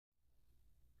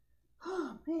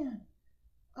man.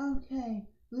 Okay.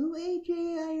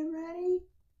 Luigi, are you ready?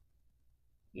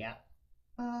 Yeah.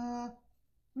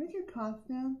 Where's your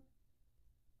costume?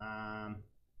 I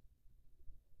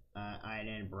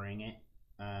didn't bring it.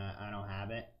 I don't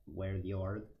have it. Where's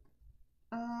yours?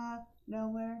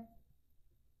 Nowhere.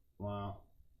 Well,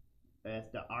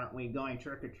 aren't we going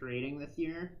trick-or-treating this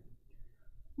year?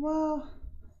 Well,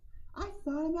 I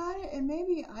thought about it, and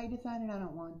maybe I decided I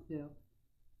don't want to.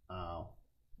 Oh.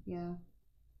 Yeah.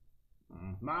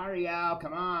 Mario,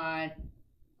 come on!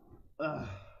 Ugh.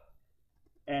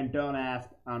 And don't ask,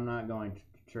 I'm not going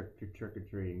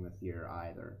trick-or-treating this year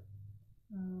either.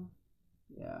 Oh.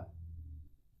 Yeah.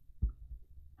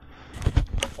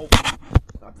 Oh,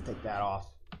 I'll have to take that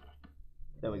off.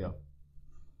 There we go.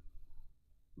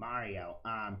 Mario,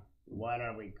 what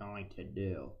are we going to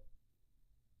do?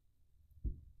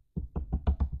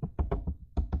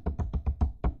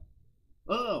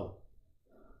 Oh!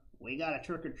 We got a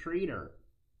trick-or-treater.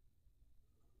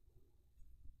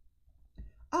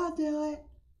 I'll do it.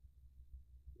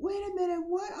 Wait a minute,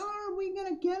 what are we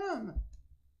gonna get him?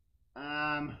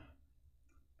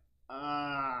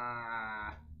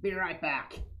 Be right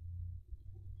back.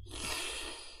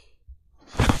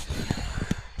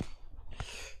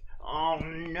 Oh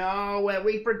no,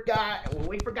 we forgot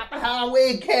the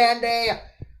Halloween candy.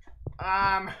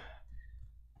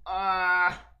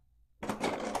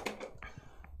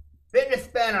 Fidget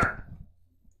spinner.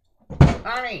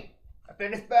 Honey, a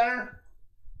fidget spinner?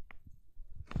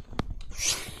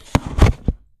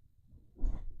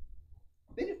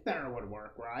 Fidget spinner would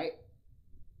work, right?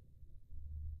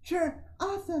 Sure,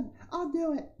 awesome, I'll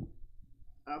do it.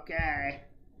 Okay.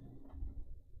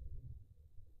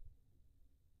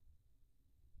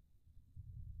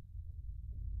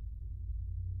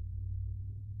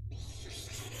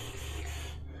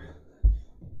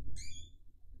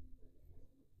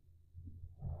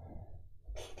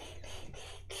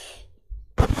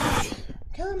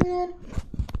 Come in.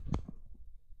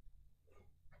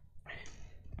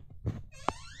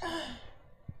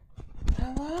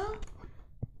 Hello?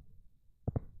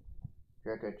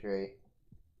 Trick or treat.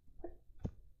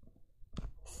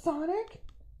 Sonic?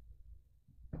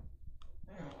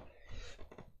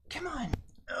 Come on.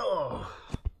 Oh.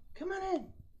 Come on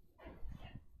in.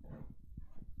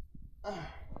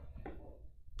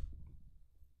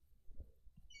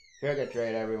 Trick or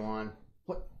treat, everyone.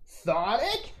 What?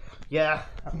 Sonic? Yeah,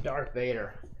 I'm Darth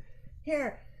Vader.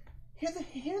 Here's a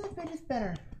fidget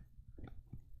spinner.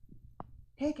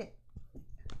 Take it.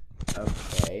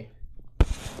 Okay.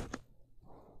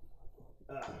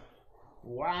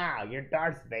 Wow, you're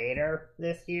Darth Vader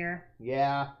this year?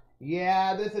 Yeah.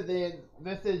 This was a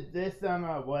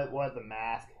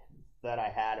mask that I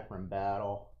had from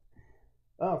battle.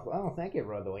 Oh, thank you,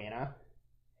 Rosalina.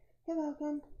 You're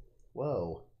welcome.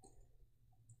 Whoa.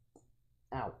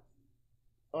 Ow.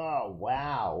 Oh,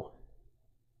 wow.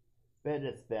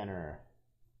 Fidget spinner.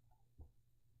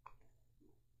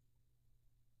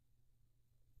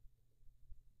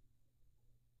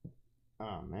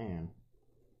 Oh, man.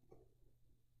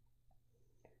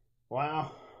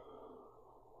 Wow.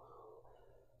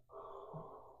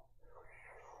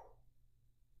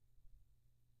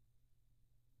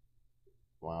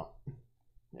 Well,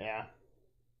 yeah.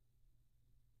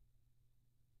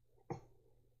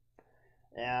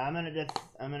 Yeah, I'm gonna just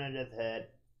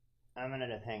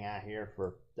hang out here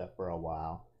for a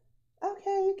while. Okay,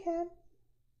 you can.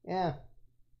 Yeah.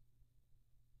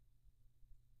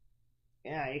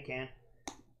 Yeah, you can.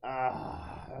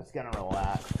 I was gonna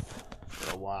relax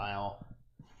for a while.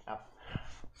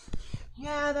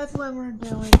 Yeah, that's what we're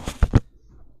doing.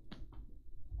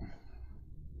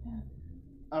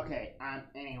 Okay,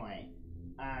 anyway,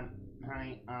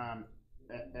 honey, I'm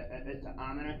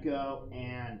gonna go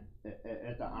and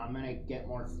I'm gonna get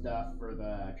more stuff for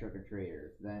the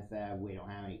trick-or-treaters. Then said we don't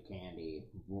have any candy.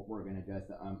 We're gonna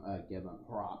just give them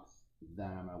props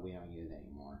that we don't use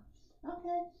anymore.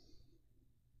 Okay.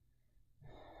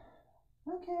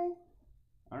 Okay.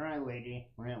 All right, Luigi.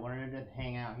 We're gonna just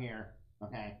hang out here.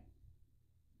 Okay.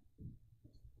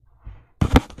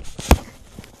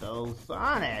 So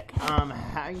Sonic,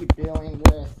 how you doing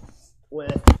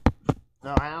with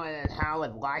how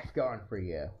is life going for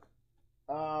you?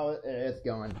 Oh, it's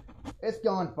going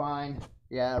fine.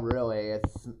 Yeah, really,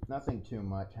 it's nothing too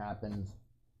much happens.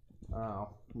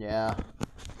 Oh, yeah.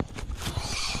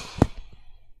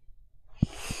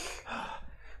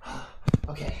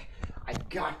 Okay, I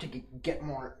got to get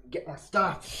more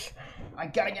stuff. I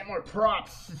gotta get more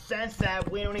props. Since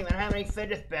that we don't even have any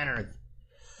fidget spinners.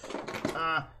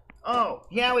 Oh,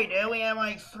 yeah, we do. We have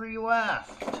like 3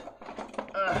 left.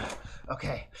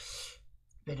 Okay.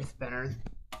 Fidget spinners.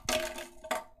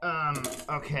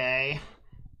 Okay.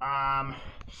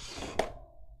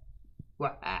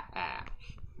 What?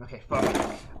 Okay, focus.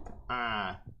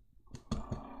 Ow!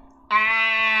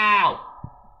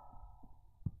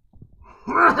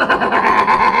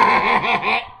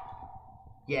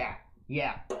 Yeah,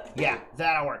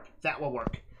 that'll work. That will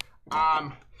work.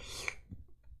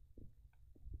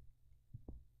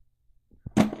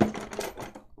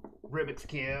 Rubik's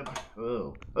Cube.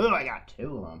 Ooh, I got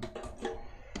 2 of them.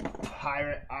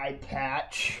 Pirate eye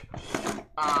patch.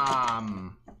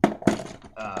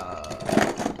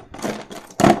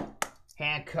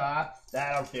 Handcuff.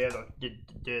 That'll do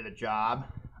the job.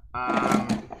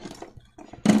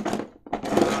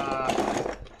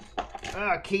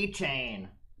 Keychain.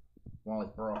 Well,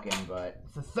 it's broken, but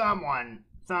so some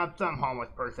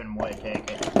homeless person would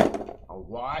take it. A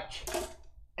watch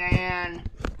and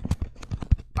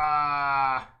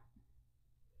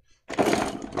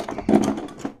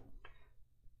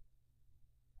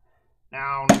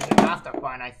now you have to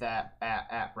find nice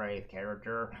at Freddy's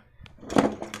character.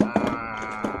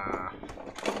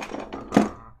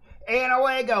 And a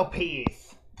Lego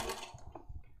piece.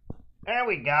 There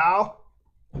we go.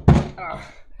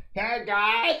 Hey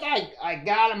guys, I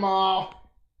got them all.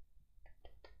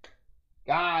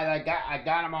 Guys, I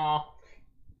got them all.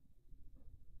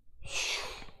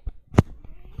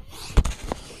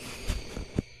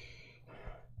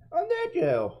 Oh, did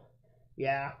you?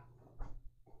 Yeah,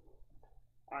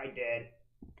 I did.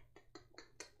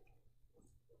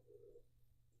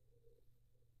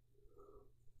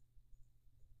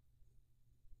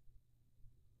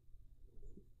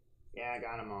 Yeah, I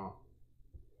got them all.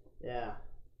 Yeah.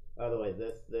 By the way,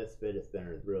 this fidget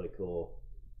spinner is really cool.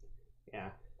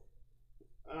 Yeah.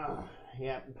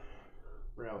 Yep.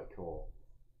 Really cool.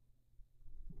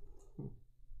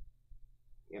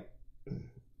 Yep.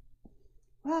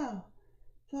 Wow.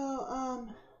 So,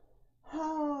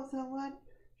 so what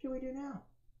should we do now?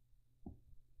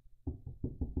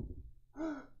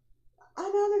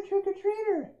 Another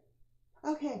trick-or-treater!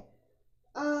 Okay.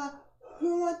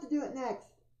 Who wants to do it next?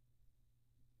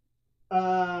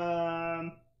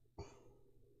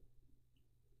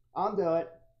 I'll do it.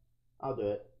 I'll do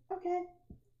it. Okay.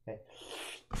 Okay.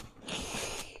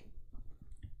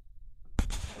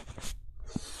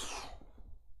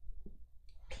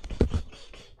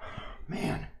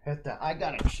 Man, I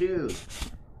gotta choose.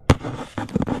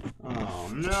 Oh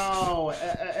no,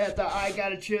 I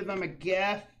gotta choose them a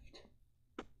gift.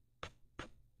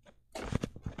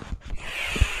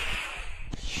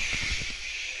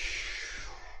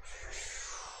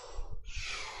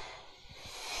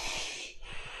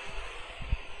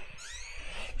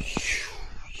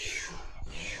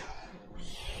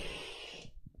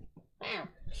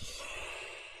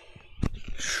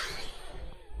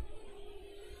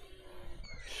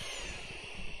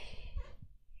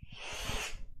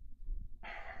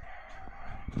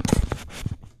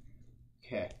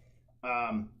 Okay.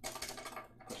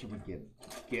 What should we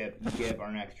give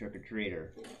our next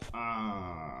trick-or-treater?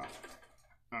 A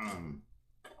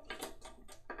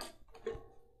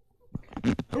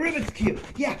Rubik's Cube!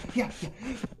 Yeah.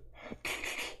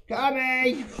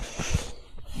 Coming!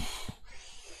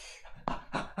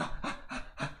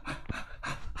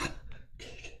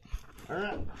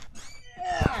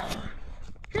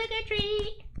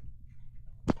 Trick-or-treat!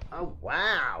 Oh,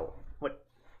 wow. What?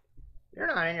 You're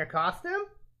not in your costume?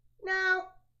 No.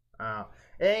 Oh.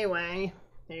 Anyway,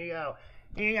 here you go.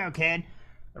 Here you go, kid.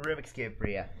 A Rubik's Cube for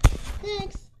you.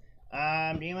 Thanks.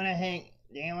 Do you wanna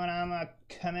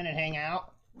come in and hang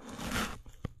out?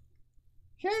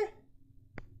 Sure.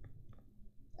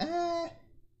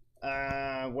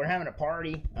 We're having a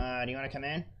party. Do you wanna come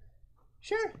in?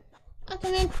 Sure. I'll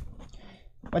come in.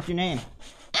 What's your name?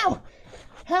 Ow!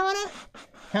 Helena?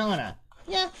 Helena.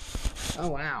 Yeah. Oh,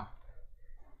 wow.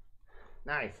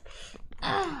 Nice.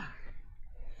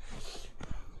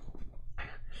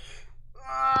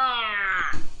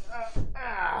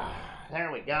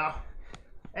 There we go.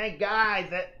 Hey guys,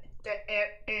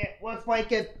 it looks like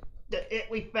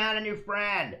we found a new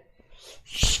friend.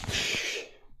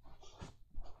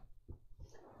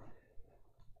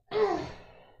 Oh,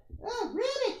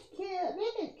 Rubik's Cube.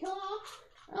 This is cool.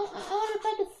 I wonder if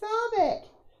I can solve it.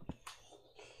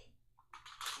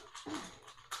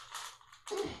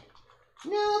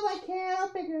 No, I can't. I'll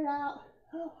figure it out.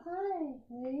 Oh, hi,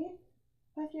 lady.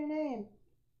 What's your name?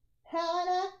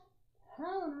 Helena?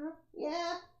 Helena?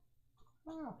 Yeah.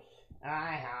 Oh.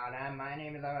 Hi, Helena. My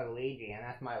name is Luigi, and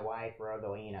that's my wife,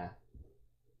 Rosalina.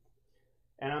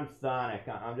 And I'm Sonic.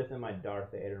 I'm just in my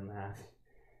Darth Vader mask.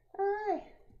 Hi.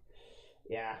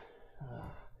 Yeah.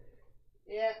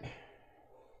 Yep.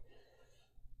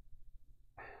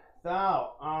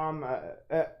 So,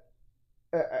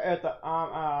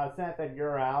 since that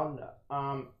you're out,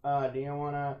 do you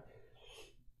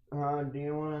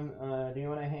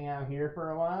wanna hang out here for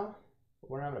a while?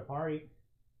 We're having a party.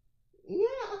 Yeah,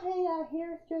 I'll hang out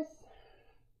here. It's just,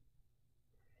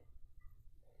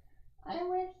 I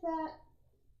wish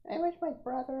my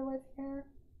brother was here.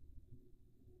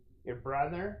 Your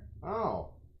brother?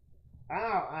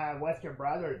 What's your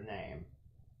brother's name?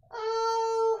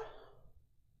 Oh,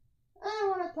 I don't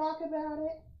want to talk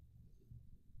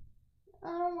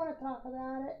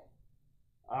about it.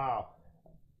 Oh,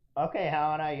 okay,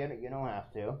 Helena, you don't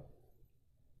have to.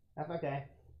 That's okay.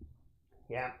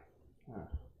 Yeah.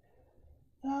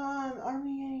 Are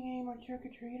we getting any more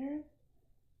trick-or-treaters?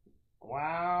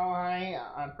 Well, honey,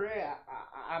 I'm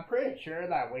pretty sure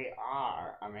that we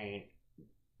are. I mean,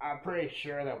 I'm pretty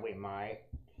sure that we might.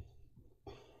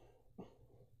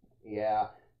 Yeah.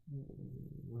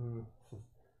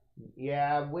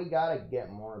 Yeah, we gotta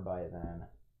get more by then.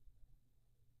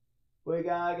 We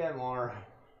gotta get more.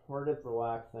 We're just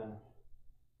relaxing.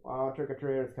 Well,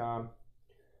 trick-or-treaters come.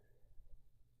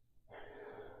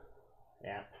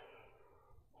 Yeah.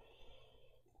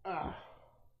 Oh,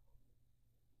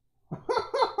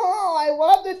 I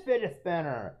love this fidget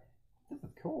spinner. This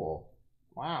is cool.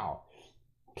 Wow.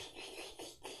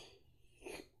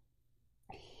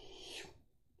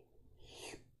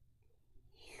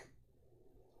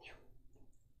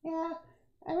 Yeah,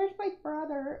 I wish my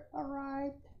brother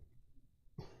arrived.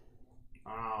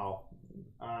 Oh,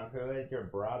 who is your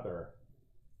brother?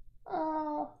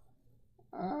 Oh,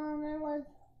 it was,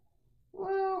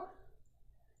 well,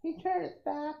 he turned his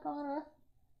back on us.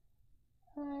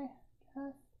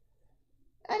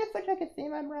 I just wish I could see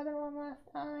my brother one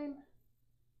last time.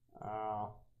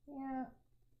 Oh. Yeah.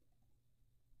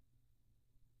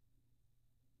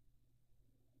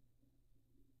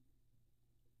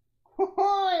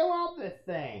 I love this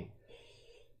thing.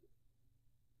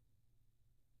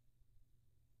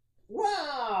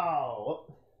 Wow.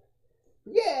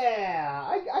 Yeah,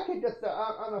 I could just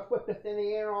I'm gonna flip this in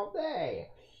the air all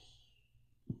day.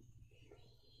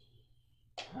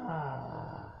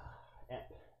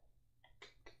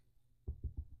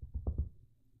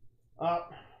 Oh,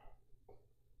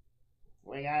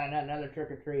 we got another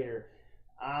trick or treater.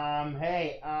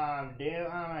 Hey,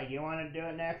 you want to do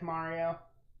it next, Mario?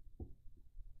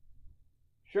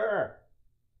 Sure,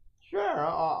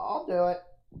 I'll do it.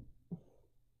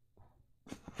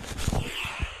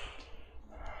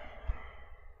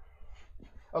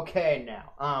 Okay,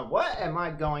 now, what am I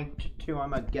going to do?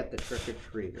 I'm gonna get the trick or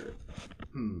treater.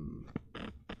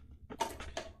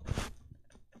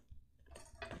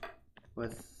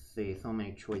 Let's see, so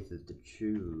many choices to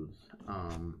choose.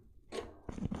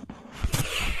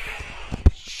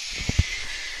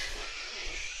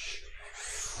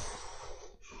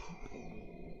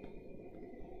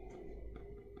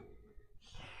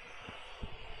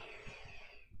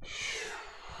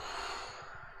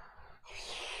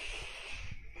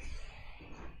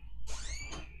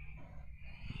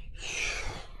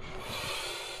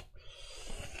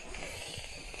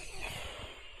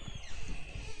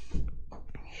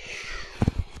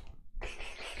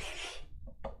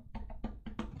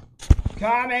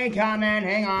 Coming,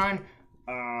 hang on.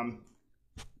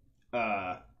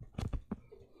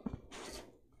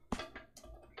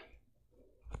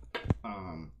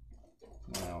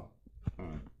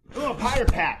 Oh,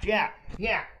 Pirate Patch, yeah.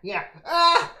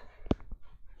 Ah!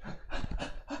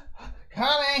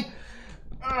 Coming!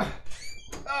 Oh,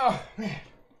 man.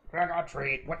 Trick or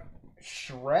treat. What?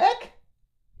 Shrek?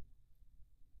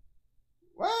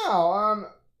 Wow,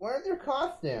 where's your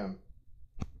costume?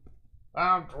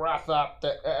 I'm dressed up.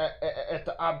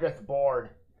 I'm just bored.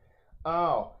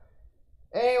 Oh.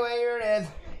 Anyway,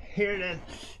 here it is.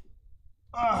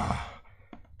 Oh,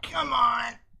 come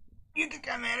on. You can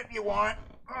come in if you want.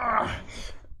 I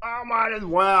might as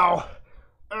well.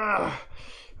 Oh,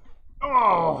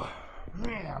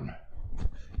 man.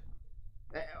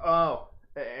 Oh,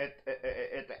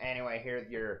 anyway, here's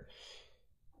your...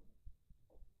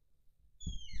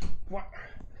 What?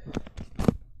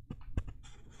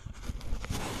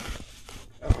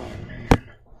 Oh, man.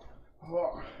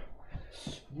 Oh.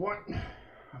 What?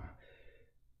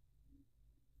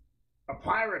 A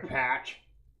pirate patch?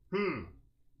 I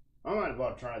might as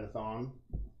well try this on.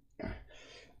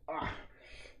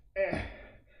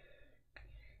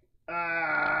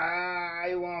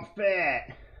 It won't fit.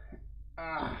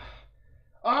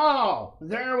 Oh,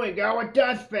 there we go. It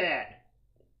does fit.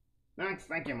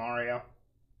 Thank you, Mario.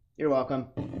 You're welcome.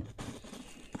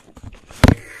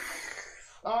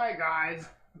 Alright, guys.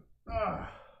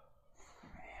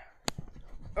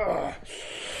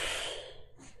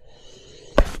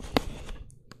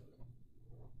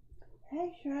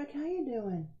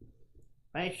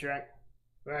 Hey, Shrek.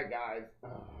 Hey, guys.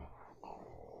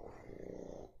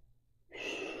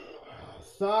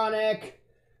 Sonic!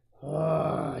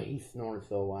 He snores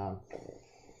so loud.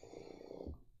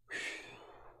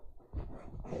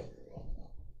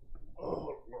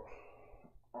 Oh,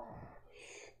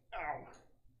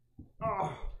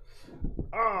 oh,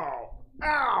 oh,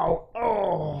 ow,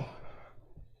 oh,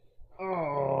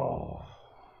 oh.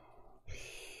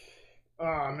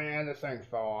 Oh man, this thing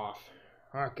fell off.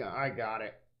 Okay, I got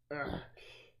it.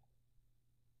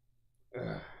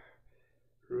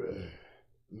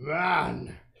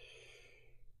 Man.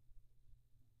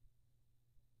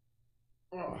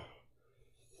 Oh.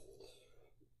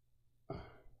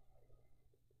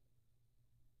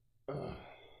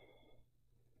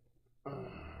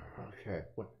 Okay.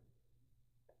 What?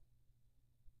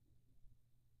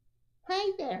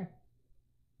 Hi there.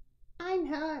 I'm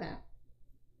Hannah.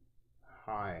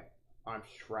 Hi, I'm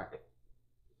Shrek.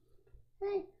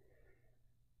 Hey.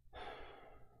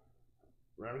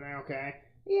 Everything okay?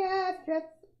 Yeah, it's just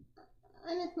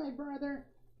I miss my brother.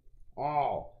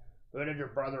 Oh, who did your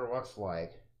brother looks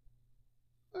like?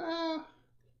 Oh,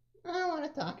 I don't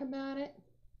want to talk about it.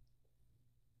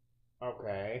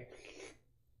 Okay.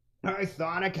 Hi,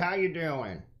 Sonic, how you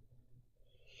doing?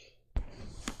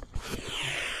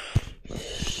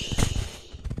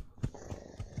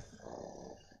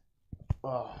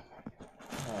 Oh,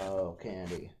 oh,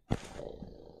 candy.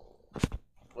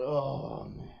 Oh,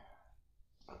 man.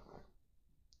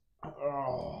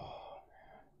 Oh.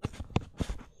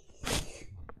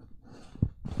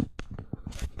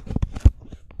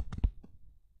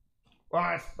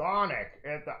 Well, it's Sonic.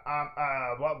 It's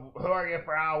who are you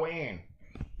for Halloween?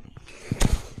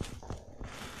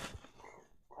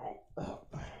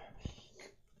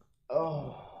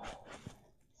 Oh.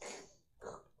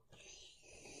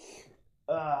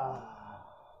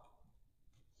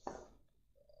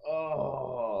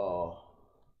 Oh.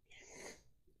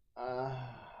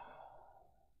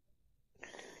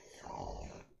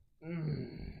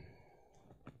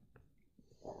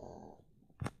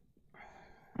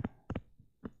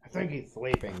 I think he's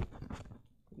sleeping.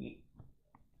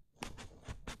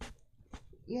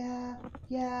 Yeah,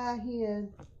 he is.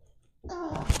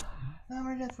 Oh, now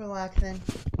we're just relaxing.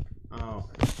 Oh.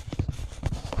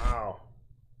 Oh.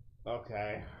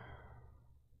 Okay.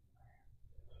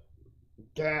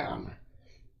 Damn.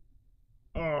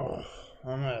 Oh,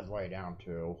 I'm gonna lay down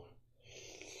too.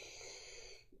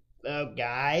 So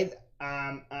guys,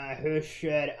 who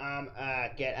should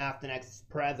get out the next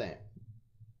present?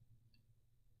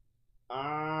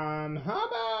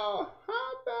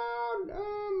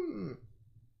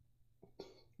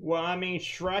 Well, I mean,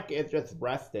 Shrek is just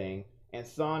resting, and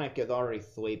Sonic is already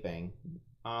sleeping.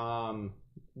 God,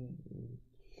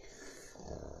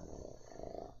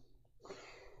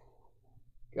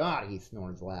 he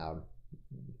snores loud.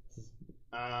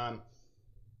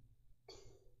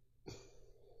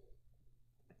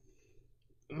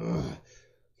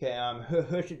 Okay,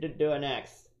 who should do it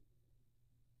next?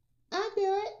 I'll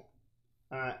do it.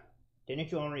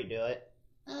 Didn't you already do it?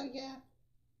 Oh, yeah.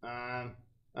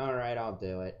 Alright, I'll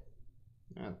do it.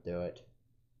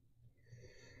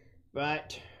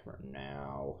 But, for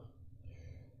now,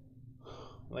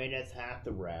 we just have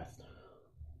to rest.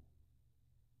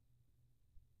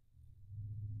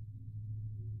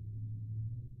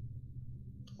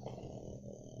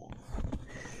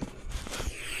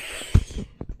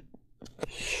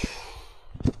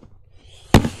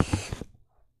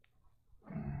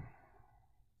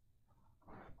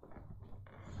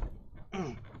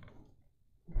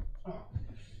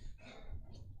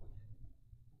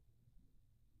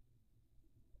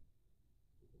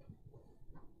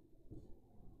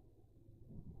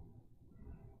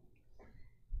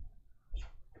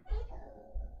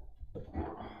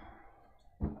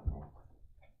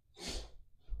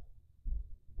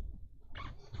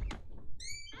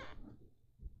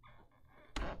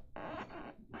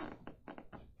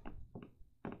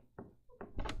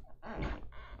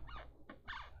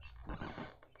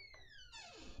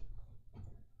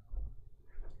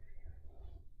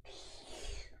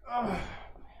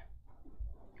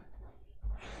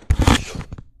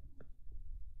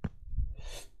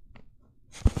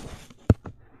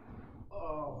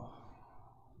 Oh,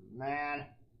 man.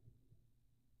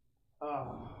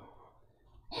 Oh.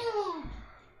 Yeah, I'm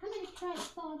gonna try to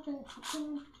solve this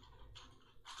again.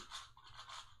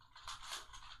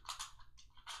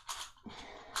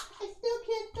 I still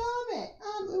can't solve it.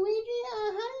 Luigi,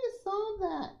 how do you solve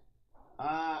that?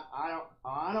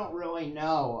 I don't really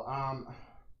know.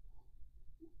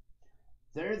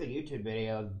 There's a YouTube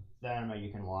video that you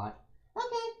can watch.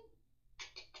 Okay.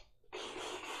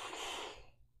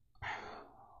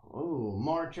 Ooh,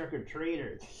 more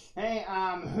trick-or-treaters. Hey,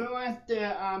 who wants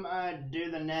to, do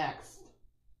the next?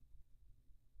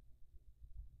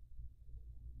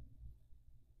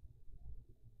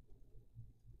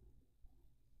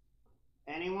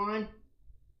 Anyone?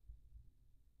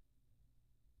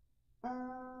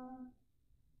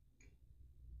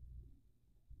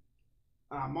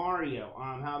 Mario,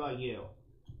 how about you?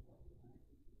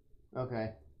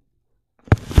 Okay.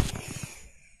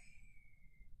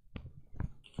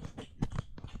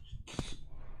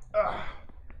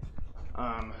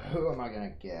 Who am I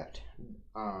gonna get?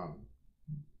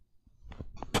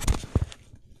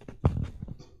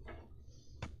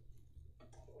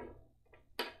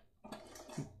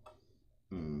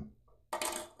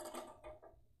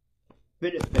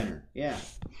 Fidget spinner, yeah.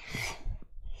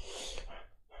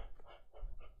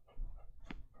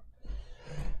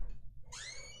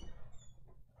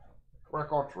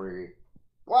 Trick or treat.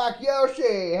 Black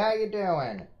Yoshi, how you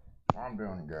doing? I'm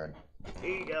doing good.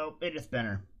 Here you go, fidget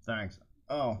spinner. Thanks.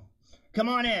 Oh, come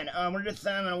on in. We're just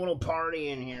having a little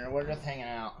party in here. We're just hanging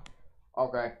out.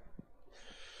 Okay.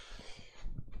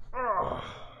 Oh,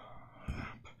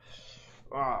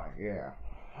 yeah.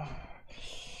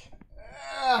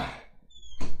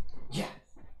 Yeah.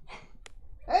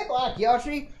 Hey, Black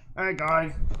Yoshi. Hey,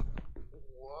 guys.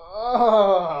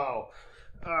 Whoa.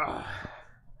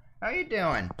 How you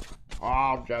doing?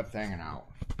 Oh, just hanging out.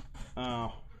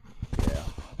 Oh, yeah.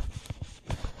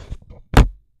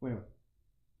 Wait a minute.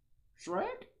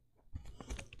 Shrek?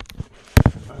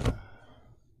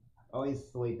 Oh, he's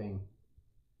sleeping.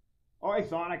 Oi,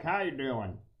 Sonic, how you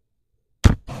doing?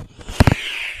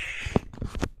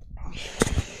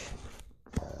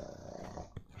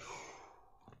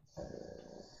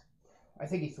 I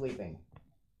think he's sleeping.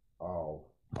 Oh,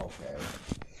 okay.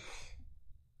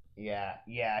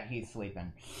 Yeah, he's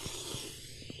sleeping.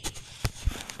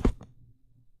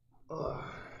 Ugh.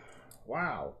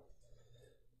 Wow.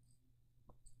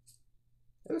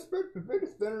 This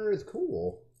fidget spinner is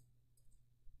cool.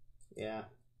 Yeah.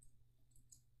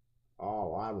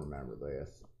 Oh, I remember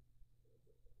this.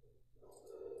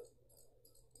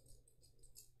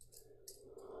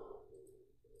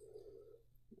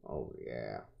 Oh,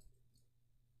 yeah.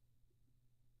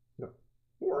 No.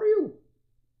 Who are you?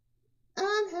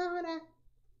 I'm Helena.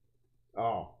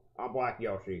 Oh, I'm Black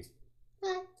Yoshi.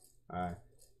 Hi. Hi.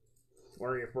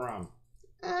 Where are you from?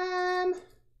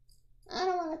 I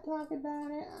don't want to talk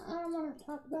about it. I don't want to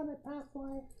talk about my past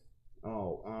life.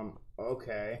 Oh,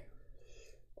 okay.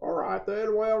 Alright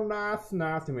then, well, nice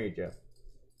to meet you.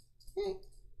 Hey.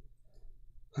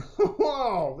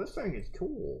 Whoa, this thing is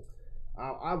cool.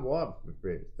 I love the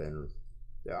fidget spinners.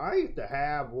 Yeah, I used to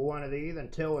have one of these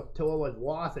until it was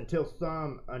lost, until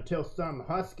some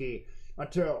husky,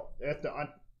 until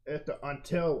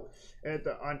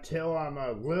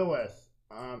Lewis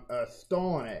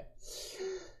stolen it.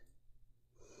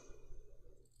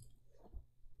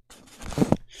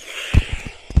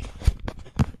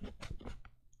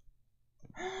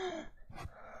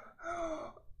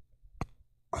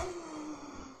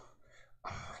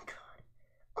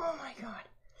 Oh my god.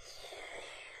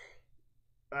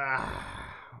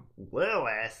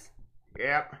 Lewis?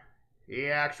 Yep. He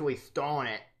actually stolen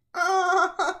it.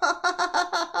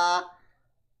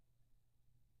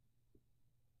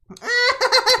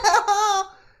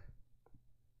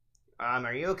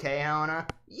 Are you okay, Helena?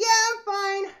 Yeah, I'm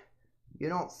fine. You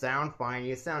don't sound fine.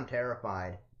 You sound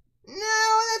terrified.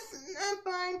 No,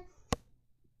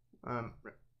 I'm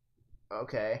fine.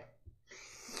 Okay.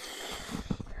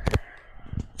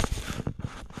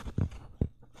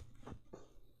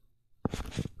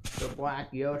 So Black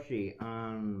Yoshi,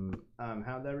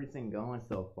 how's everything going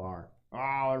so far?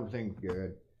 Oh, everything's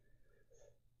good.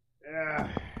 Yeah,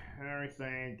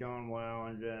 everything's going well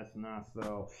and just not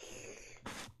so.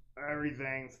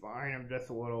 Everything's fine. I'm just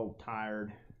a little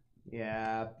tired.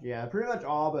 Yeah, pretty much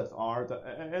all of us are.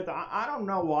 I don't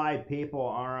know why people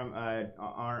aren't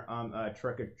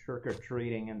trick or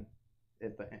treating in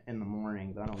the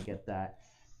mornings. I don't get that.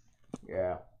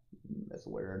 Yeah, that's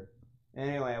weird.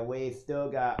 Anyway, we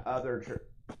still got other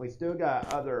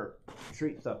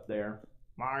treats up there.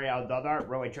 Mario, those aren't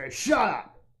really treats. Shut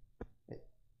up! It's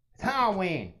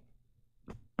Halloween.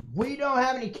 We don't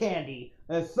have any candy,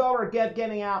 and so we're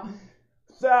giving out.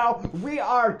 So we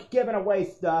are giving away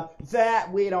stuff that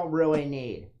we don't really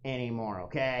need anymore.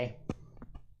 Okay.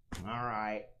 All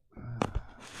right.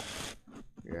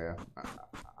 Yeah,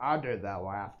 I did that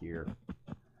last year.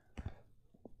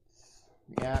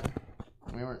 Yeah,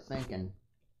 we weren't thinking.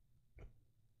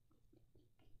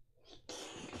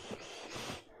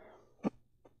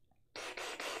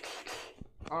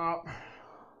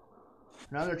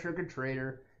 Another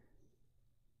trick-or-treater.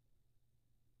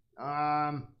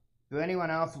 Do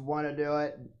anyone else want to do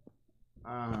it?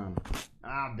 I'll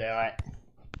do it.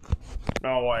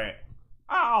 No, wait.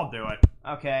 I'll do it.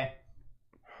 Okay.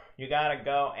 You gotta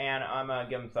go, and I'm gonna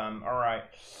give him some. Alright.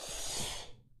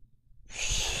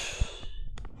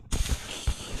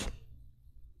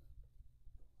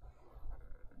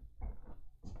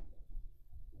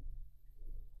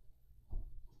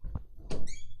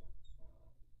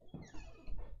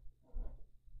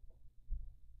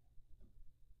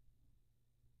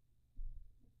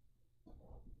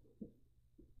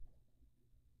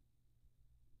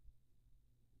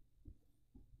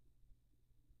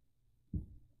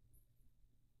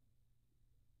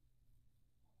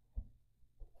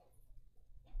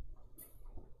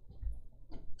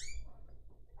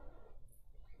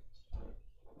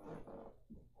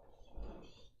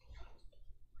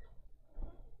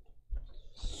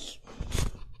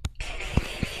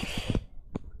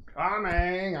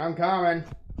 I'm coming.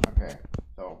 Okay,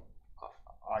 so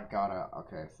I gotta.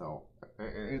 Okay, so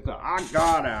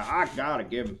I gotta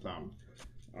give him some.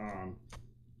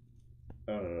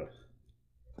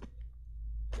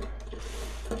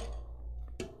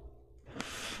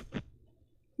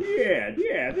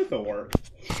 Yeah, this'll work.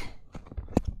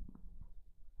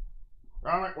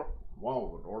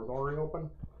 Whoa, the door's already open?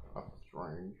 That's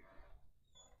strange.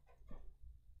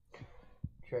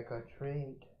 Trick or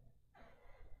treat.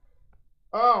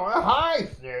 Oh, hi,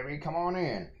 Snoopy. Come on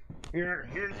in. Here's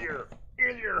your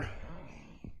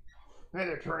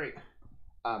Another treat.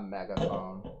 A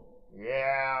megaphone.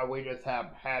 Yeah, we just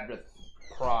had this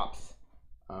props.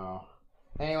 Oh.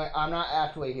 Anyway, I'm not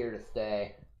actually here to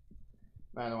stay.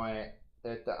 By the way,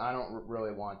 I don't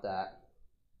really want that.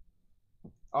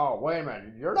 Oh, wait a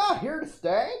minute. You're not here to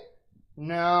stay?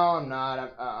 No, I'm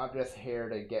not. I'm just here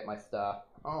to get my stuff.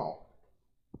 Oh.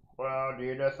 Well, do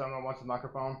you know someone wants a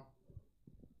microphone?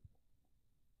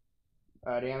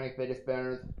 Do you have any fidget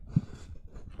spinners?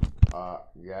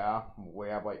 Yeah. We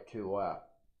have like 2 left.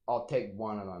 I'll take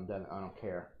one of them, then I don't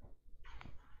care.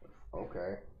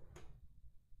 Okay.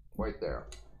 Wait there.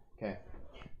 Okay.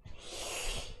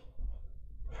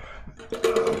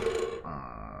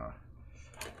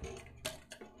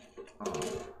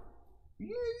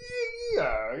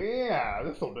 Yeah,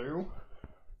 this'll do.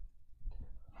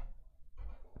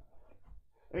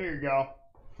 There you go.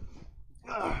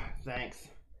 Thanks.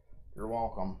 You're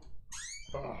welcome.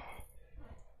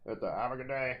 Have a good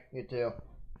day. You too.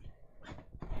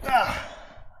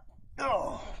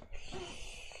 Oh,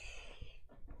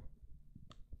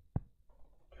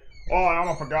 I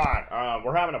almost forgot.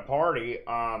 We're having a party.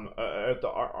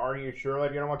 Are you sure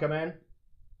that you don't want to come in?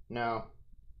 No.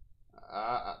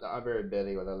 I'm very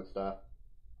busy with other stuff.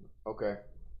 Okay.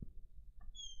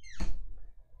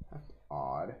 That's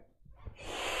odd.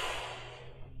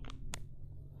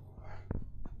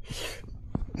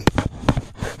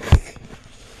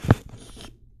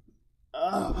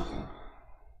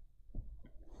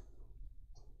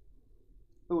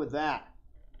 Who was that?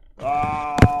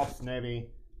 Oh, Snibby.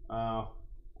 Oh.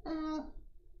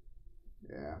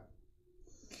 Yeah.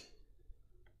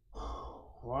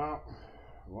 Well,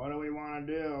 what do we want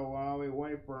to do while we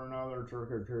wait for another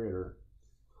trick-or-treater?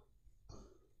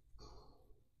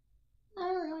 I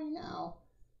don't really know.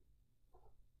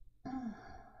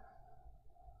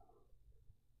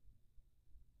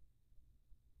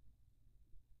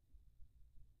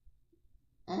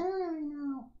 I don't really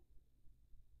know.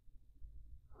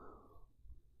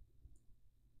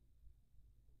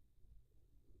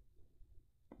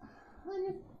 I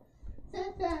just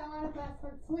said that a lot of us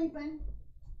were sleeping.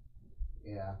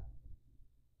 Yeah.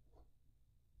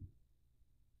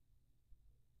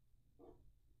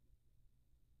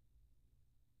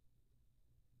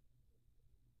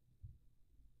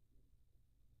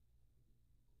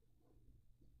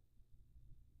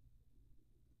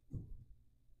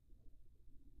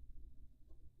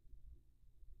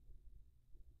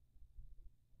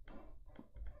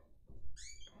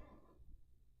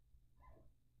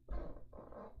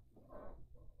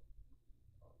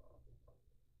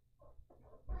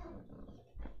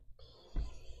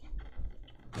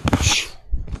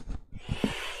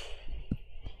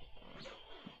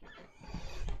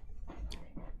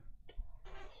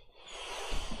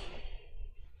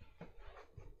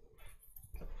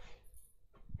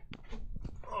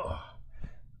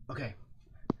 Okay.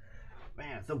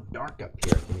 Man, it's so dark up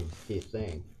here. I can't even see a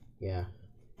thing. Yeah.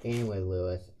 Anyway,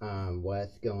 Lewis,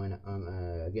 what's going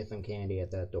on? Get some candy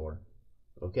at that door.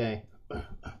 Okay.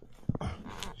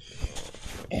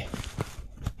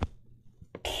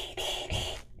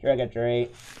 Trick or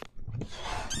treat.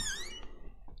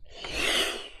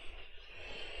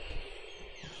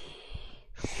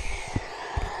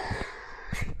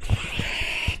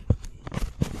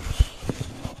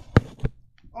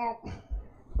 Oh,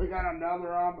 we got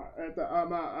another at the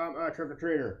trick or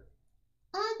treater.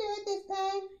 I'll do it this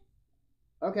time.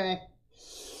 Okay.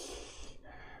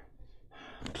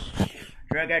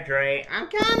 Trick or treat. I'm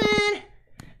coming.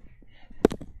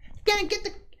 Gonna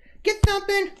get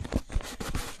something.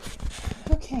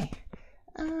 Okay.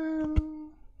 How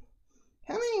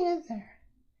many is there?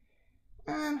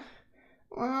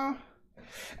 Well,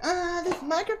 this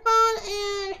microphone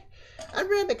and a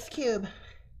Rubik's Cube.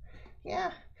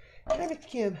 Yeah, Rubik's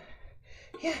Cube.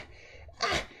 Yeah.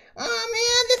 Oh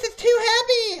man, this is too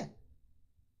heavy.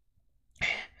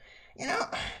 You know.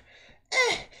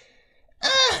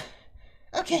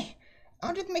 Okay,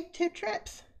 I'll just make 2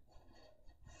 trips.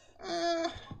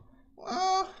 Well,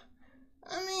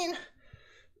 I mean,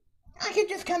 I could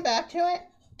just come back to it.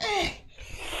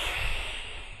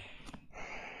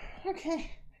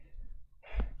 Okay.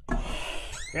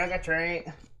 Trick or treat.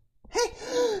 Hey.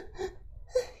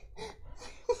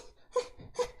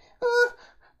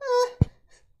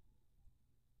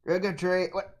 Trick or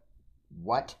treat.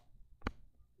 What?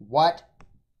 What?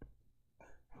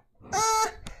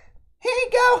 Here you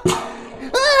go.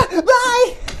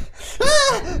 Bye.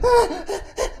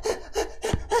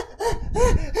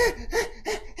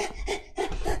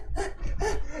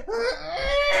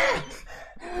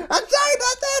 I'm sorry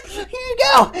about that. Here you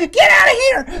go. Get out of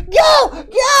here. Go.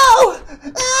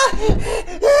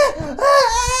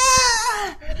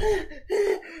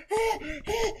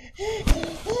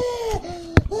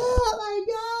 Oh my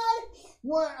God.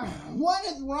 What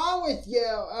is wrong with you?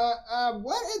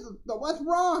 What's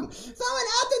wrong? Someone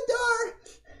out the door!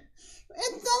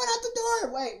 It's someone out the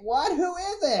door! Wait, what? Who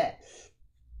is it?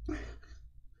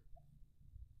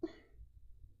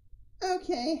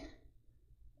 Okay.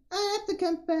 I have to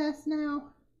confess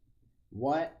now.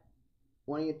 What?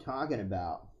 What are you talking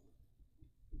about?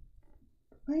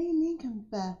 What do you mean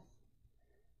confess?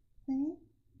 Hmm?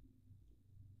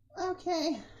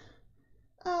 Okay.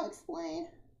 I'll explain.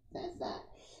 That's that.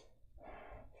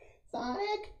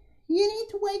 Sonic, you need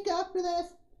to wake up for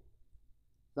this.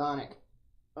 Sonic.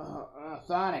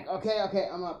 Sonic. Okay.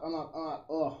 I'm up.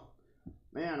 Oh,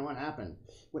 man, what happened?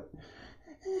 What?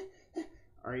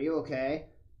 Are you okay,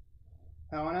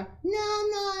 Helena? No,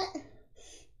 I'm not.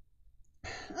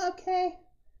 Okay.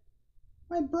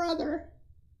 My brother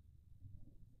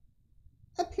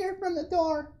appeared from the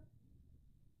door.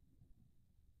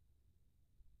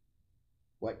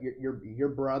 What? Your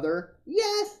brother?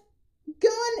 Yes. Go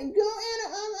in and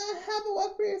have a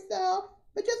look for yourself.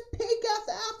 But just peek us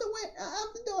out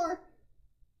the door.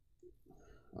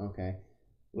 Okay.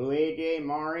 Luigi,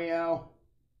 Mario,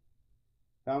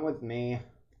 come with me.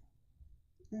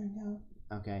 No.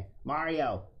 Okay.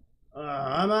 Mario.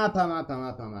 I'm up. I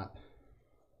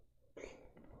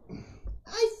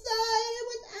saw it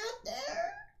was out there.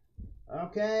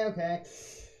 Okay.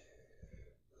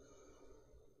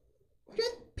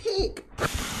 Just peek.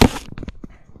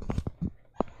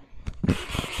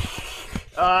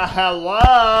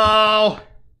 Hello?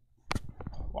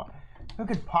 Who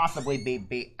could possibly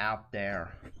be out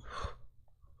there?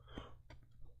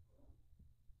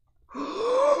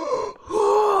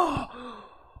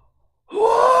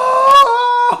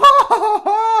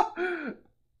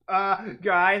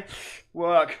 Guys,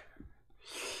 look.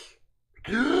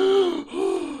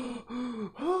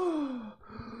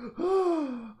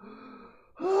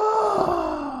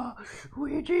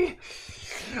 Luigi.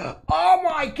 Oh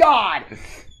my God!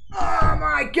 Oh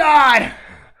my God!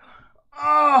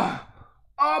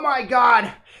 Oh my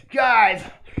God! Guys!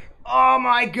 Oh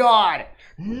my God!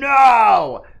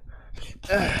 No!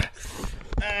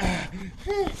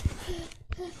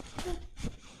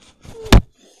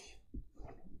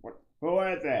 Who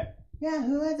is it? Yeah,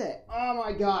 who is it? Oh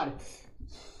my God!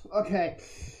 Okay.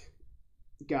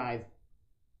 Guys.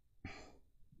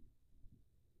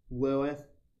 Lewis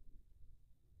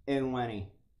and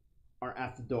Lenny are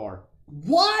at the door.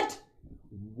 What?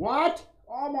 What?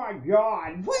 Oh my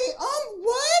God! Wait,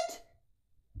 what?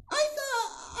 I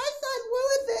thought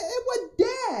Lewis it was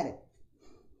dead.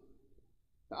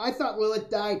 I thought Lewis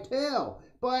died too,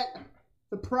 but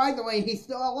surprisingly he's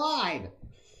still alive.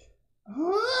 Will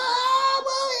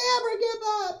we ever give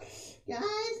up?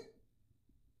 Guys?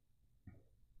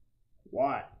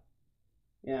 What?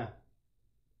 Yeah.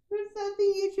 There's something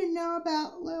you should know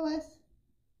about Lewis.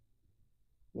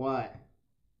 What?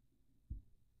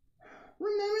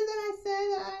 Remember that I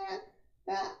said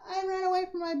that I ran away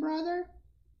from my brother?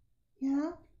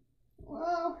 Yeah?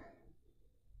 Well,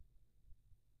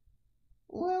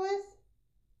 Lewis,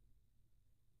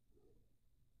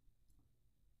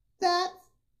 that's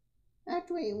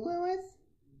actually Lewis.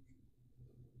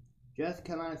 Just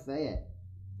come on and say it.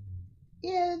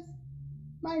 is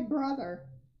my brother.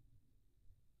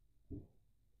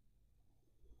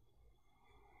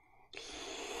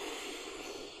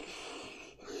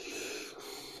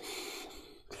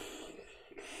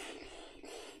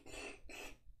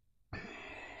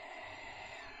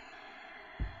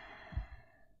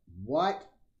 What?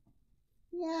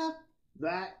 Yeah,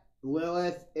 That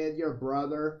Lilith is your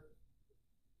brother?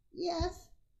 yes.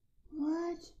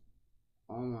 What?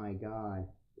 Oh my god.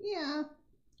 Yeah.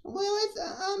 Lewis,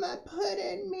 put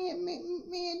in me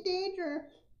and Deidre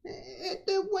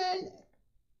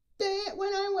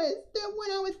when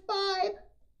I was 5.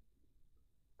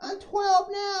 I'm 12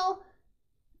 now.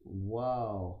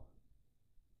 Whoa.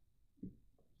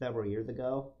 Several years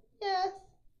ago? Yes,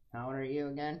 How old are you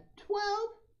again? 12.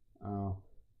 Oh.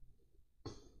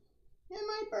 And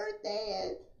my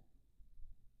birthday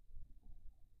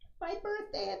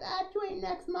is actually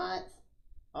next month.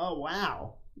 Oh,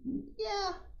 wow.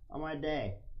 Yeah, On my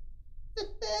day. the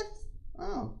 5th.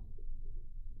 Oh.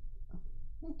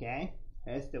 Okay.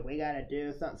 So we gotta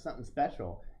do something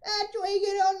special. Actually,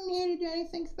 you don't need to do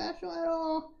anything special at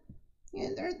all. Yeah,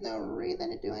 there's no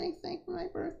reason to do anything for my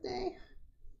birthday.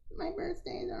 My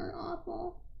birthdays are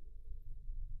awful.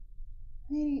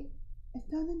 Lady, it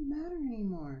doesn't matter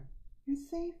anymore. You're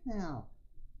safe now.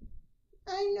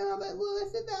 I know, but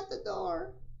Lewis is at the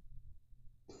door.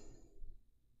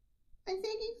 I think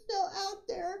he's still out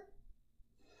there.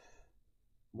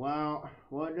 Well,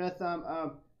 we'll just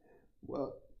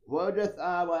we'll just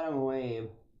let him leave.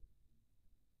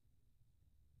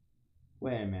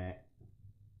 Wait a minute.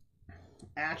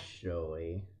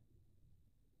 Actually,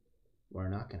 we're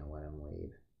not gonna let him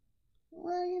leave.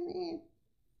 What do you mean?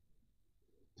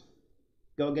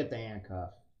 Go get the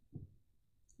handcuffs.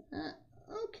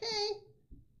 Okay.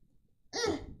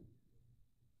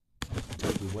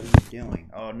 What are you doing?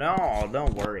 Oh no,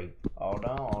 don't worry. Oh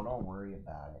no, don't worry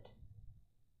about it.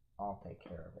 I'll take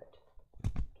care of it.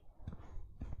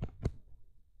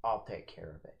 I'll take care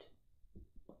of it.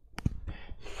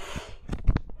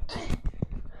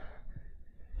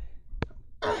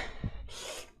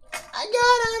 I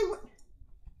got him!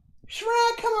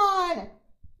 Shrek, come on!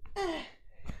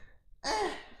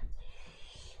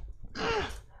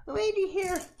 Luigi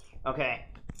here. Okay,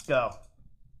 go.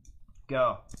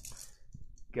 Go.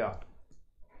 Go.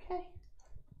 Okay.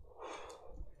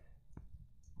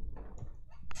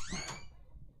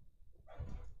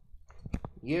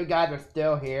 You guys are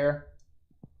still here?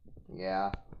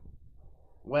 Yeah.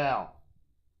 Well.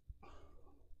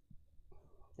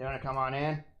 You wanna come on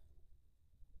in?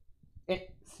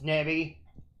 Snibby?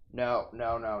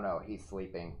 No. He's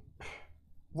sleeping.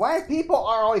 Why people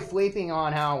are always sleeping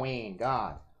on Halloween?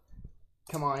 God.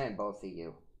 Come on in, both of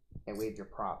you. And leave your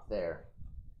prop there.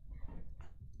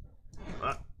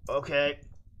 Okay.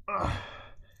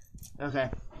 Okay.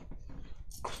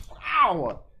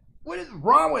 Ow! What is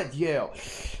wrong with you?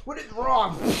 What is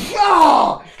wrong?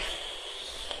 Oh!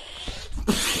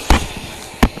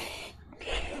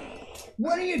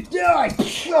 What are you doing?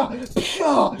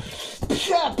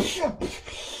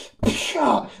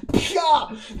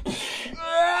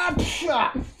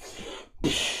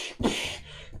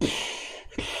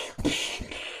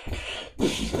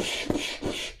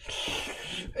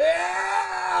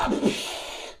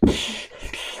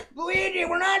 Luigi,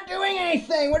 we're not doing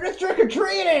anything. We're just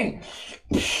trick-or-treating.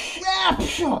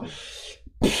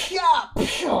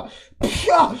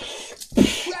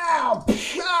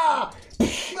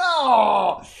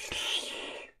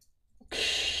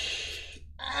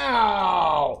 Ow!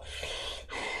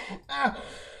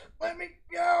 Let me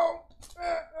go.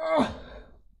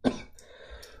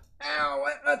 Ow!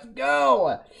 Let's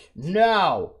go.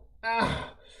 No. Ow!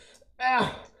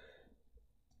 Ow!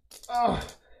 Oh!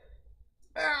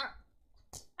 Ow!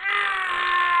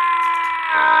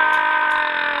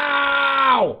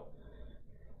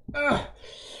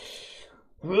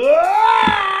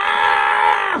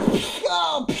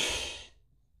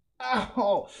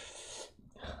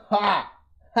 Ha!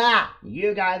 Ha!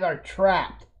 You guys are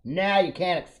trapped. Now you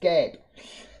can't escape.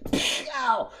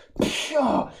 Ow!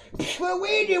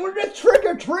 Luigi, we're just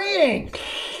trick-or-treating!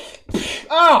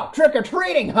 Oh,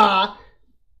 trick-or-treating, huh?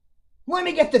 Let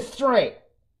me get this straight.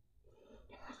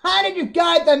 How did you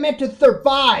guys I meant to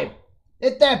survive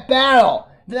at that battle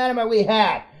that we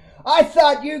had? I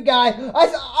thought you guys you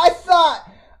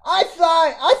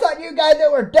guys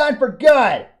that were done for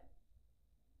good.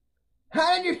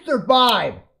 How did you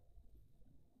survive?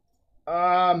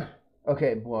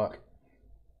 Okay, look.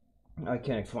 I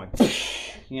can't explain.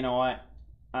 You know what?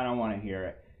 I don't want to hear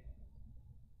it.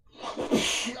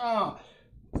 Oh.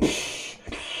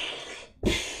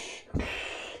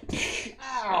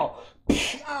 Ow!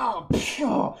 Ow!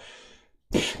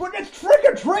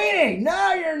 treating.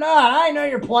 No, you're not. I know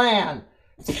your plan.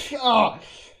 Oh.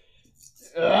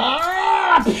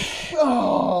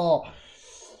 Oh.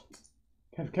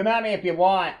 Come at me if you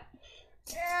want.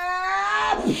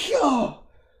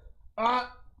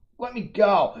 Let me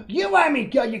go. You let me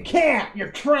go. You can't.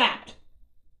 You're trapped.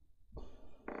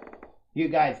 You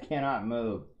guys cannot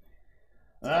move.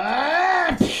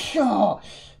 Ow!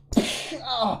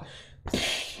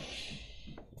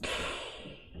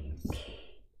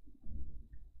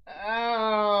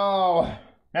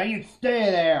 Now you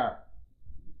stay there.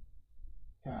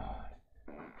 God.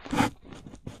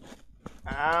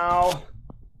 Ow.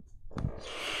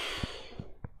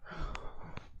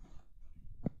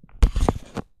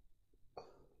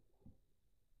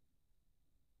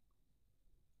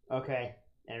 Okay,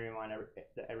 everyone,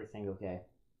 everything's okay.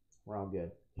 We're all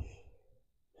good.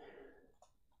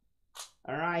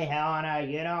 All right, Helena,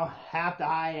 you don't have to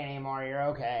hide anymore. You're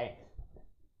okay.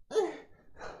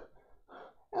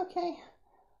 Okay.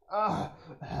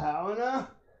 Helena?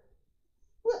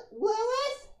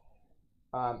 Lois?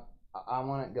 I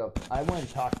want to go. I want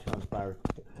to talk to him first.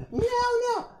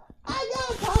 No. I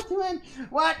gotta talk to him.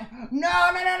 What?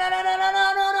 No,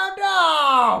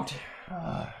 don't!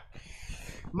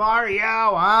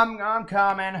 Mario, I'm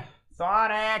coming.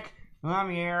 Sonic, I'm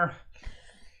here.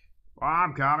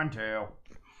 I'm coming too.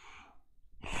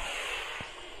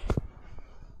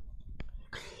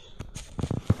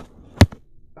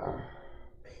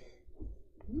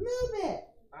 Move it.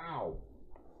 Ow.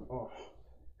 Oh.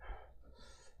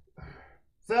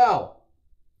 So,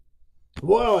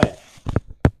 Willis,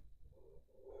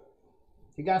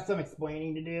 you got some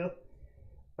explaining to do?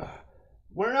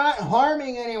 We're not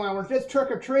harming anyone. We're just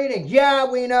trick-or-treating. Yeah,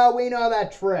 we know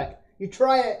that trick. You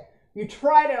tried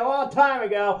it a long time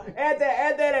ago, and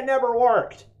then it never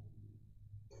worked.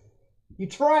 You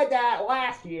tried that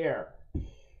last year.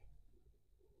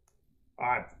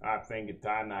 I think it's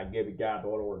time that I give you guys a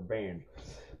little revenge.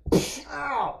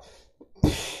 Ow!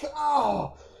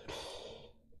 Oh!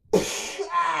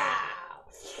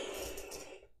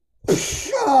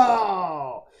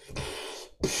 Ow!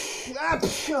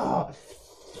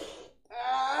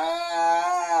 Oh!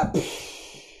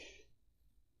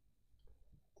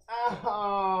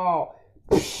 Ow!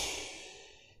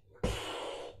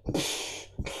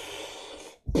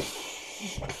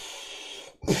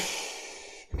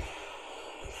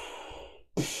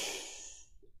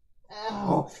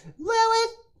 Ow!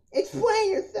 Lois,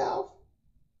 explain yourself.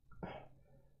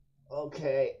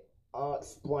 Okay, I'll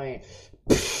explain.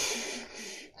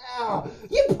 Ow!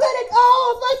 You put it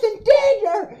all of us in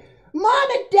danger.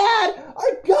 Mom and Dad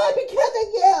are gone because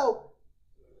of you.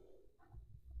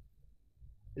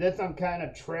 Is that some kind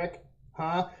of trick?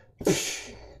 Huh?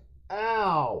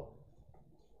 Ow!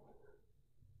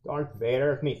 Darth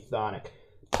Vader, it's me, Sonic.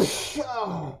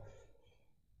 Oh.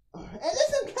 Is this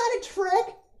some kind of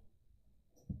trick?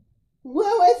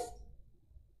 Lois,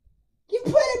 you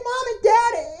put Mom and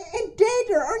Dad in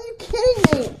danger. Are you kidding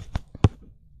me?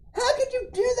 How could you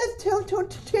do this to our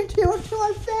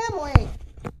family?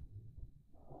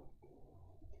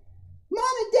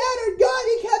 Mom and Dad are gone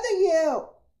because of you.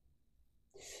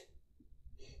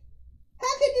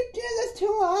 How could you do this to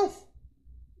us?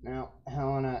 Now,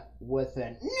 Helena,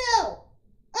 listen. No!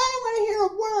 I don't want to hear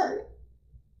a word.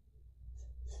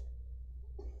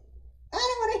 I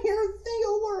don't want to hear a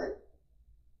single word.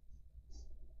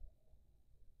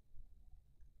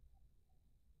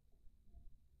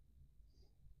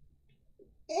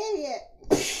 Idiot.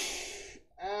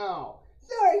 Ow.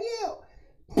 So are you.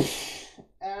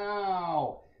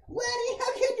 Ow. Lenny,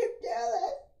 how could you do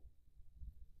this?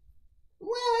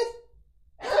 Lois,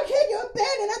 how can you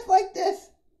abandon us like this?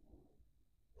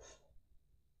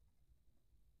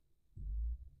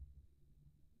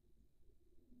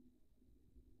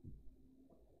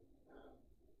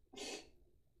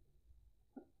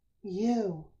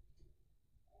 You.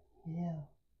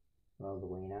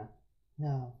 Rosalina.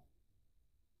 No.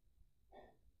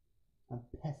 I'm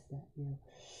pissed at you.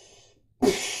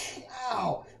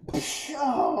 Ow!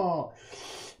 Oh!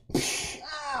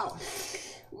 Ow!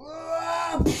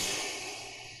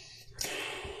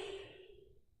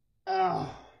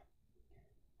 Oh!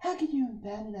 How could you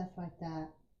abandon us like that?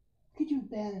 How could you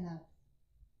abandon us?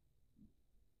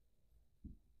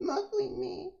 Mostly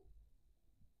me.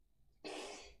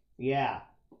 Yeah.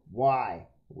 Why,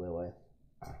 Lilith?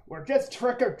 We're just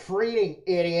trick-or-treating,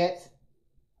 idiots.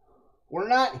 We're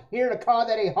not here to cause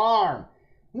any harm.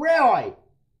 Really?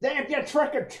 Then if you're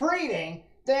trick-or-treating,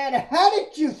 then how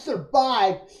did you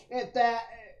survive at that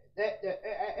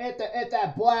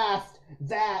blast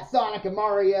that Sonic and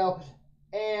Mario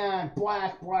and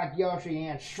Black Yoshi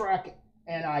and Shrek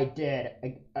And I did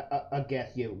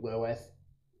against you, Lewis.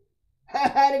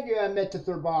 How did you admit to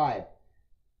survive?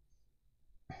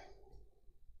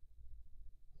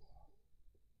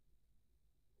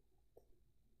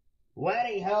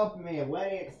 Letty helped me.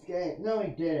 Letty escaped. No,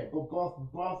 he didn't. But both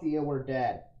of you were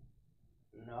dead.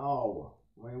 No,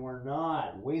 we were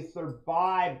not. We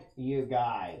survived, you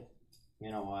guys.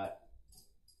 You know what?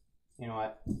 You know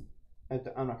what?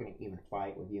 I'm not going to even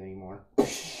fight with you anymore.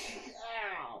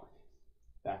 Ow!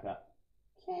 Back up.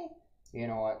 Okay. You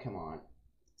know what? Come on.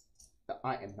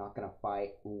 I am not going to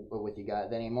fight with you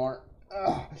guys anymore.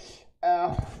 Ow.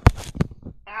 Ow.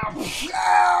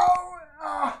 Ow.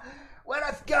 Ow. Let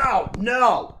us go!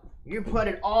 No! You put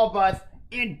all of us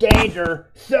in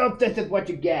danger, so this is what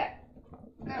you get.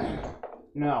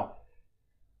 No.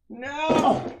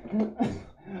 No!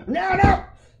 No!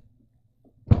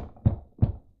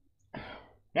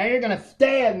 Now you're gonna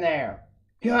stay in there!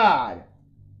 God!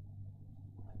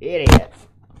 Idiots.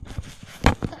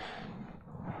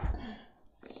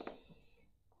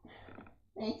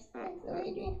 Thanks,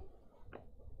 Luigi.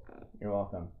 You're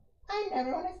welcome. I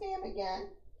never want to see him again.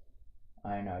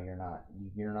 I know you're not.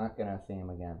 You're not gonna see him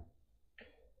again.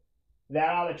 Is that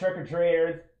all the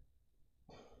trick-or-treaters?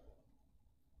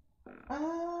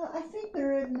 I think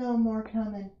there is no more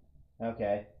coming.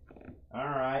 Okay.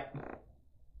 Alright.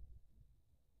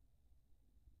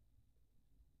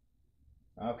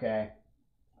 Okay.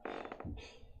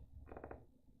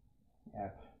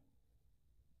 Yep.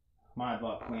 Might as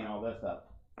well clean all this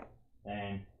up.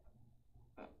 Dang.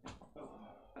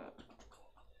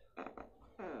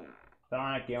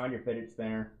 Sonic, do you want your fidget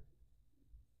spinner?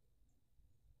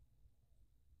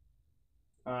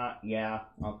 Yeah,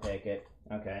 I'll take it.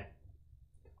 Okay.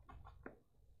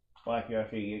 Black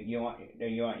Yoshi, you want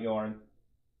yours?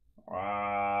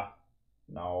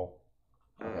 No.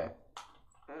 Okay.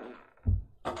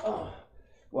 Oh,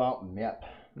 well, yep.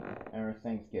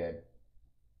 Everything's good.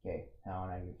 Okay, how am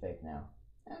I you safe now?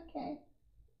 Okay.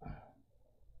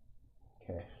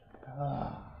 Okay.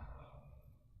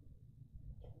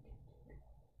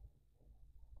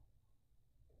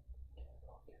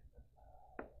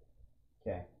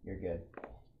 Okay, you're good.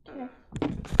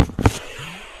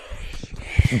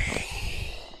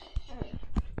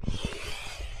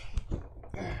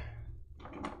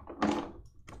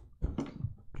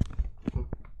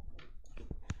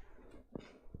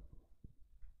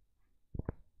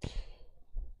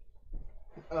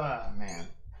 Man.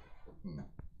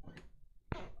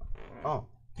 Oh,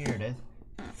 here it is.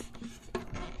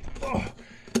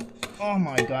 Oh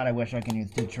my god, I wish I could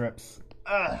use 2 trips.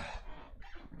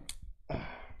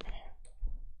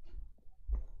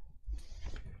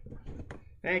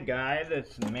 Hey guys,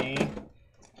 it's me.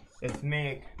 It's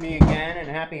me again, and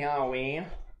happy Halloween.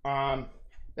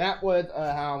 That was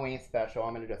a Halloween special.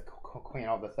 I'm gonna just clean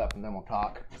all this up and then we'll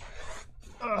talk.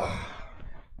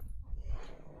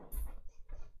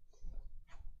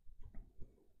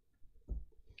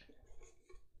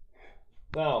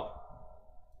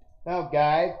 So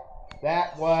guys,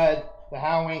 that was the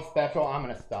Halloween special. I'm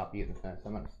gonna stop using this.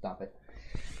 I'm gonna stop it.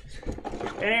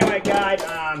 Anyway, guys,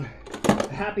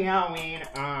 happy Halloween.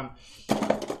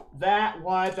 That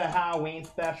was a Halloween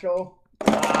special.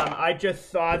 I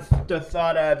just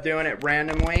thought of doing it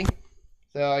randomly.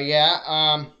 So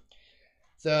yeah.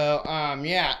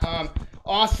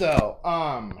 Also,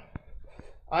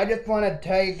 I just want to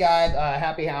tell you guys,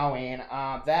 happy Halloween.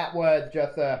 That was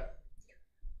just a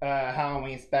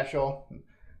Halloween special.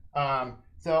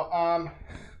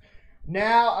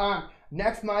 Now,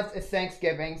 next month is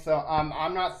Thanksgiving, so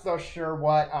I'm not so sure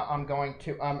what I'm going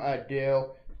to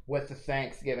do with the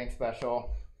Thanksgiving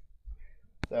special.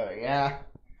 So yeah,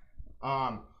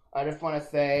 I just want to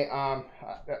say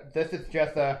this is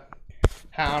just a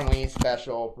Halloween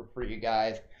special for you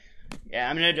guys. Yeah,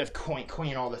 I'm gonna just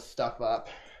clean all this stuff up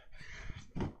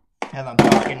as I'm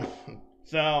talking.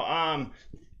 So I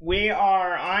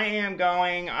am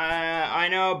going. I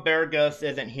know Bear Ghost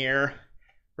isn't here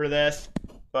for this,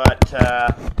 but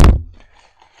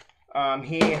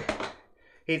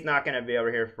he's not gonna be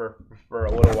over here for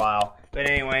a little while. But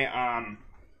anyway,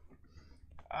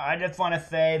 I just want to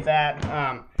say that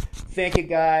thank you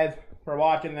guys for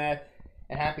watching this,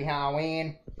 and happy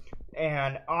Halloween.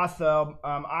 And also,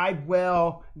 I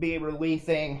will be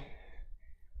releasing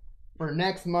for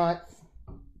next month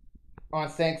on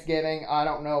Thanksgiving. I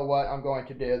don't know what I'm going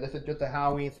to do. This is just a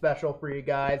Halloween special for you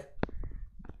guys.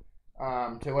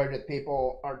 To where just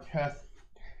people are just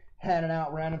handing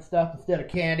out random stuff instead of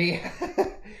candy.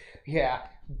 Yeah.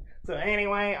 So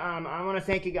anyway, I want to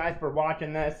thank you guys for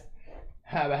watching this.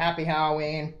 Have a happy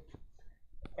Halloween.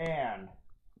 And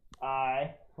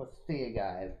I will see you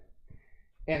guys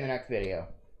in the next video.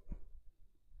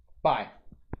 Bye.